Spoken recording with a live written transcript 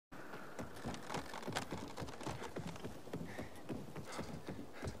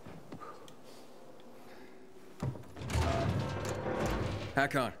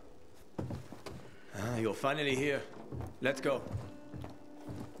Hakon. You're finally here. Let's go.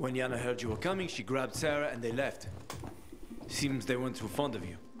 When Yana heard you were coming, she grabbed Sarah and they left. Seems they weren't too fond of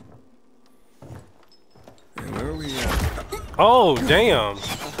you. And where are we at? Oh, damn.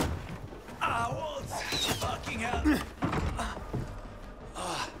 Waltz! Fucking hell!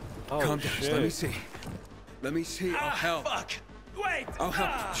 Oh, Calm down, shit. let me see. Let me see, I'll help. Fuck! Wait! I'll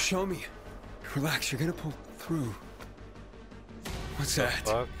help. Show me. Relax, you're gonna pull through. What's that?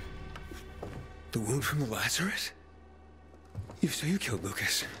 Fuck. The wound from the Lazarus? So you killed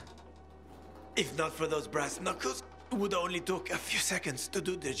Lucas. If not for those brass knuckles, it would only took a few seconds to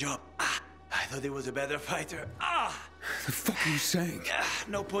do the job. I thought he was a better fighter. The fuck are you saying?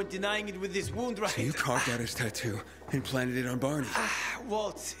 No point denying it with this wound, right? So you carved out his tattoo and planted it on Barney.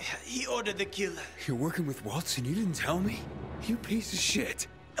 Waltz, he ordered the kill. You're working with Waltz and you didn't tell me? You piece of shit.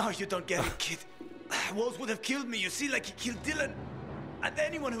 Oh, you don't get it, kid. Waltz would have killed me, you see, like he killed Dylan. And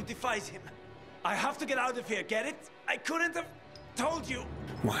anyone who defies him. I have to get out of here, get it? I couldn't have told you.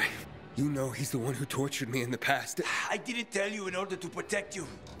 Why? You know he's the one who tortured me in the past. I didn't tell you in order to protect you.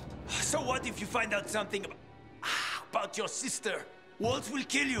 So what if you find out something about your sister? Waltz will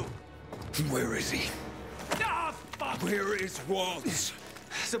kill you. Where is he? Ah, fuck! Where is Waltz?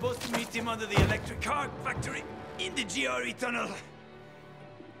 Supposed to meet him under the electric car factory in the GRE tunnel.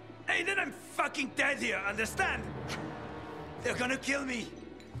 Hey, then I'm fucking dead here, understand? They're gonna kill me.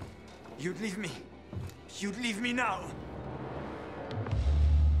 You'd leave me. You'd leave me now.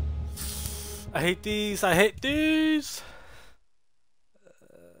 I hate these. I hate these.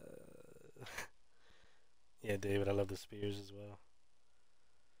 Yeah, David, I love the spears as well.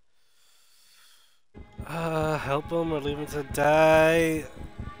 Help him or leave him to die.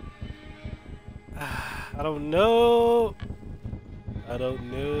 I don't know. I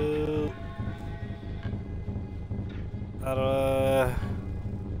don't know. I don't.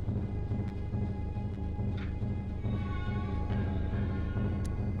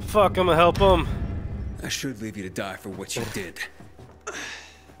 Fuck, I'm gonna help him. I should leave you to die for what you did.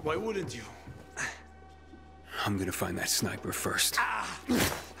 Why wouldn't you? I'm gonna find that sniper first.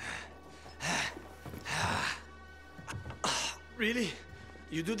 Really?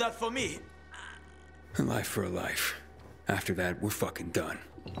 You do that for me? A life for a life. After that, we're fucking done.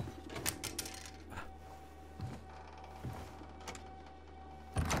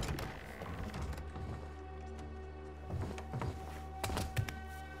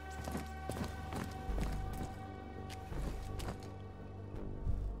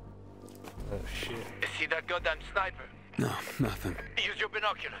 Oh shit. See that goddamn sniper? No, nothing. Use your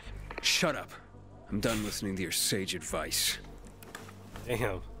binoculars. Shut up. I'm done listening to your sage advice.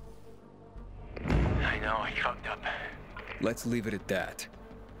 Damn. I know, I fucked up. Let's leave it at that.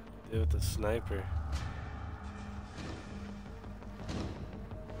 Dude with the sniper.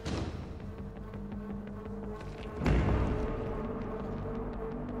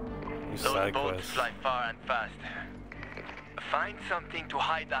 Those bolts fly far and fast. Find something to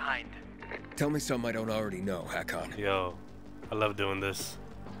hide behind. Tell me something I don't already know, Hakon. Yo, I love doing this.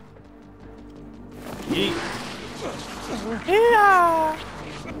 Yeet. Yeah.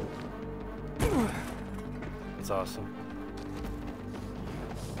 That's awesome.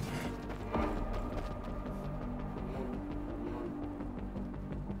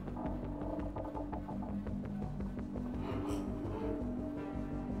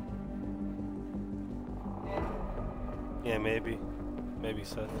 Yeah, maybe. Maybe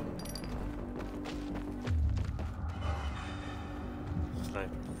Seth. Sniper.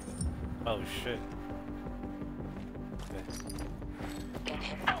 Oh shit.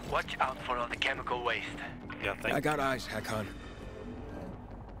 Okay. Watch out for all the chemical waste. Yeah, thank I got eyes, Hakon.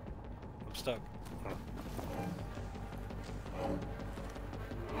 I'm stuck. Oh.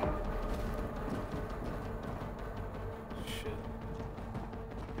 Shit.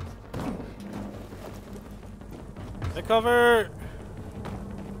 Take cover!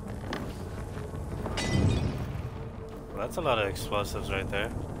 Well, that's a lot of explosives right there.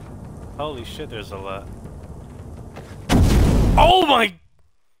 Holy shit, there's a lot. Oh my!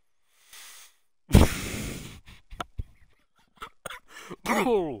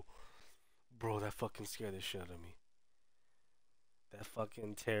 Bro, that fucking scared the shit out of me. That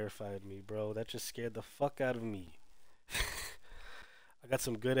fucking terrified me, bro. That just scared the fuck out of me. I got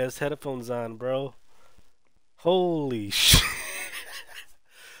some good ass headphones on, bro. Holy shit.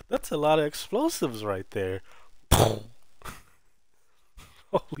 That's a lot of explosives right there.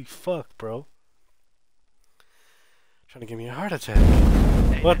 Holy fuck, bro. Trying to give me a heart attack.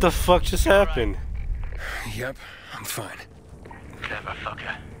 What the fuck just happened? Yep, I'm fine. Clever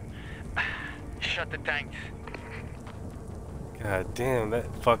fucker. Shut the tanks. God damn,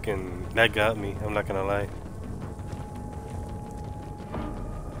 that got me. I'm not gonna lie.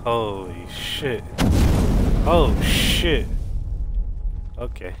 Holy shit. Oh shit.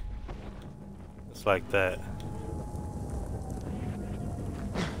 Okay. It's like that.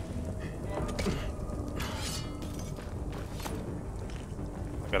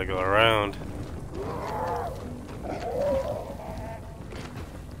 I gotta go around.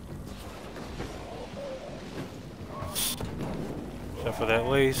 Except for that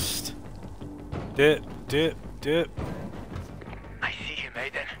waste. Dip, dip, dip. I see him,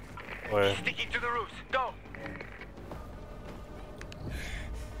 Aiden. Where? He's sticking to the roofs. Go!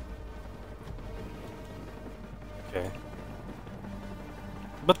 Okay.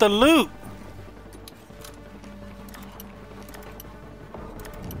 But the loot!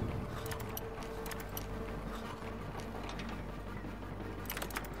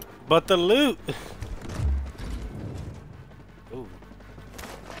 But the loot! Ooh.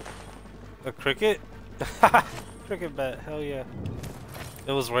 A cricket? Cricket bat, hell yeah.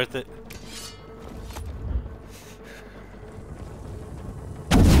 It was worth it.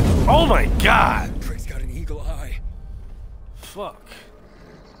 Oh my god! Prick's got an eagle eye. Fuck.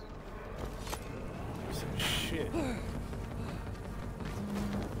 Some shit.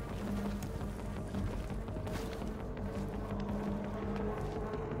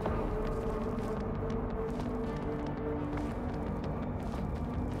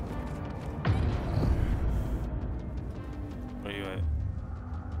 Where you at?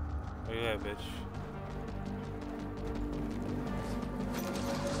 Where you at, bitch?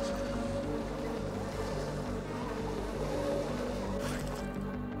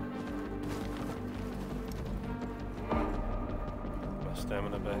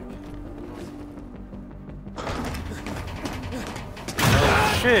 Stamina back.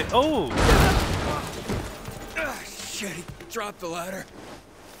 Oh shit! Oh! Shit, he dropped the ladder.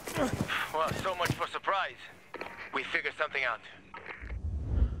 Well, so much for surprise. We figured something out.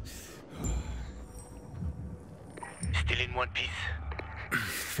 Still in one piece.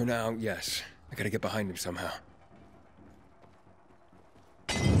 For now, yes. I gotta get behind him somehow.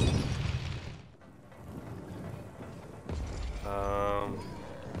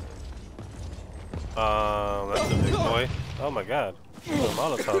 That's a big boy. Oh my god. The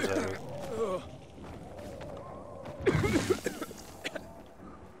Molotovs at me.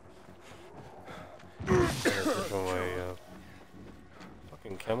 Different way,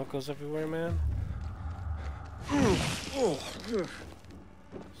 fucking chemicals everywhere, man. That's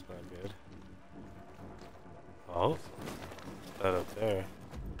not good. Oh, that up there.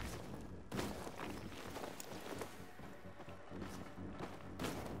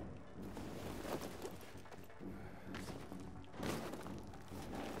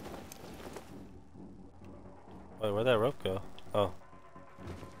 Wait, where'd that rope go? Oh.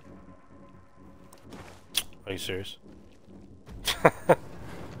 Are you serious? I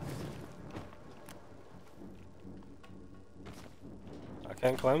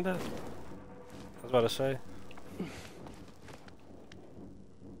can't climb that? I was about to say.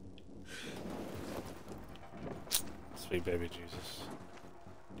 Sweet baby Jesus.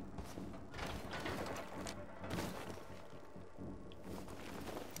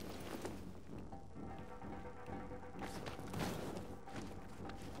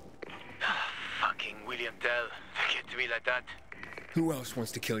 Like that. Who else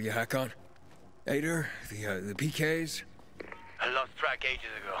wants to kill you, Hakon? Ader? The PKs? I lost track ages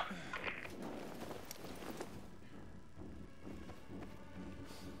ago.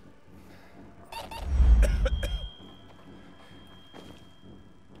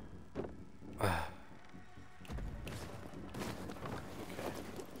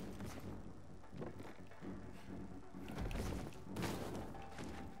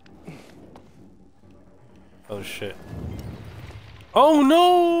 Oh shit. Oh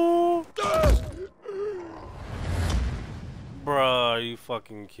no! Bruh, are you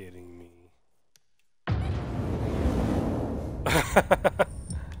fucking kidding me?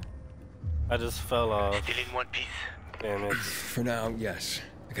 I just fell off. Still in one piece. Damn it. For now, yes.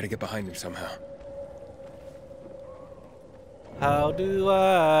 I gotta get behind him somehow. How do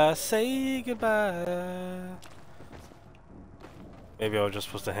I say goodbye? Maybe I was just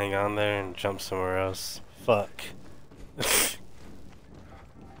supposed to hang on there and jump somewhere else. Fuck.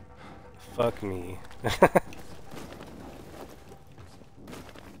 Fuck me.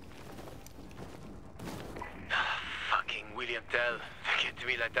 Fucking William Tell. Forget to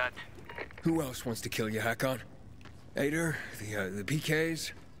be like that. Who else wants to kill you, Hakon? Ader? The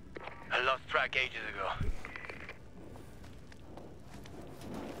PKs? I lost track ages ago.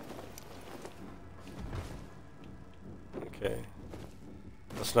 Okay.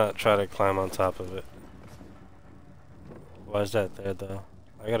 Let's not try to climb on top of it. Why is that there though?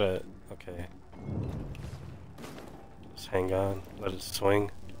 I gotta... Okay. Just hang on. Let it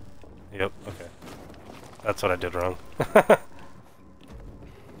swing. Yep, okay. That's what I did wrong.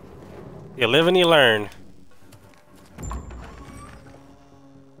 You live and you learn.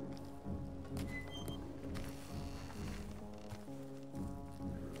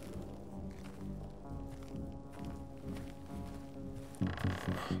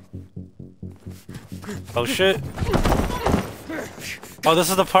 Oh shit. Oh, this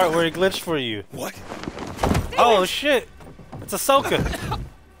is the part where he glitched for you. What? Oh shit. It's AHSOKA.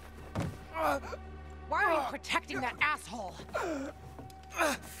 Why are you protecting that asshole?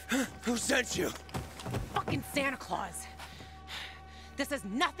 Who sent you? Fucking Santa Claus. This has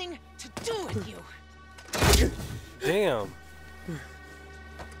nothing to do with you. Damn.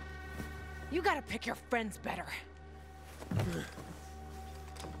 You gotta pick your friends better.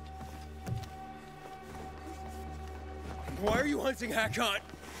 Why are you hunting Hakon?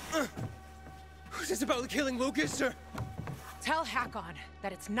 Is this about killing Lucas, or? Tell Hakon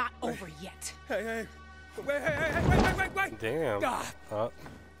that it's not over yet. Hey. Wait. Damn. Ah. Oh.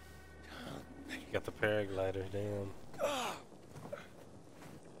 You got the paraglider, damn.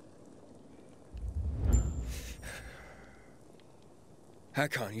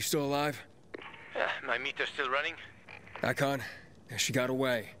 Hakon, you still alive? My meter's still running. Hakon, yeah, she got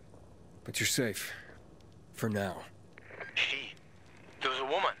away. But you're safe. For now. She? There was a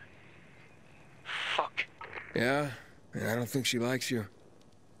woman. Fuck. Yeah? And I don't think she likes you.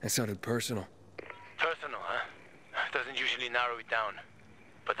 That sounded personal. Personal, huh? Doesn't usually narrow it down.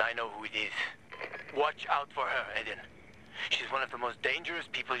 But I know who it is. Watch out for her, Aiden. She's one of the most dangerous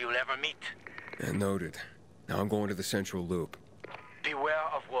people you'll ever meet. Yeah, noted. Now I'm going to the central loop. Beware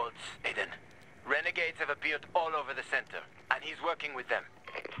of wolves, Aiden. Renegades have appeared all over the center, and he's working with them.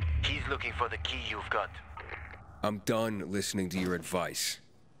 He's looking for the key you've got. I'm done listening to your advice.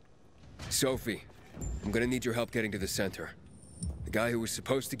 Sophie, I'm gonna need your help getting to the center. The guy who was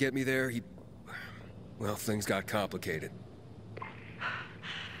supposed to get me there, well, things got complicated.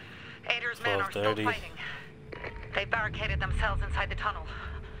 Ader's men are still 12:30. fighting. They barricaded themselves inside the tunnel.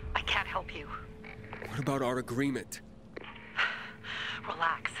 I can't help you. What about our agreement?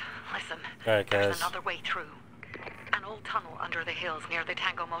 Relax. Listen. Alright, There's guys. another way through. An old tunnel under the hills near the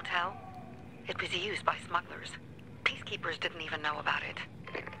Tango Motel. It was used by smugglers. Peacekeepers didn't even know about it.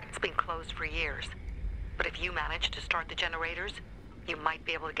 It's been closed for years. But if you manage to start the generators, you might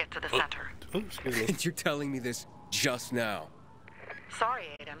be able to get to the center. Ooh, excuse me. And you're telling me this just now? Sorry,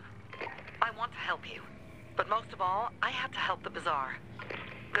 Aiden. I want to help you. But most of all, I had to help the Bazaar.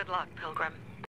 Good luck, Pilgrim.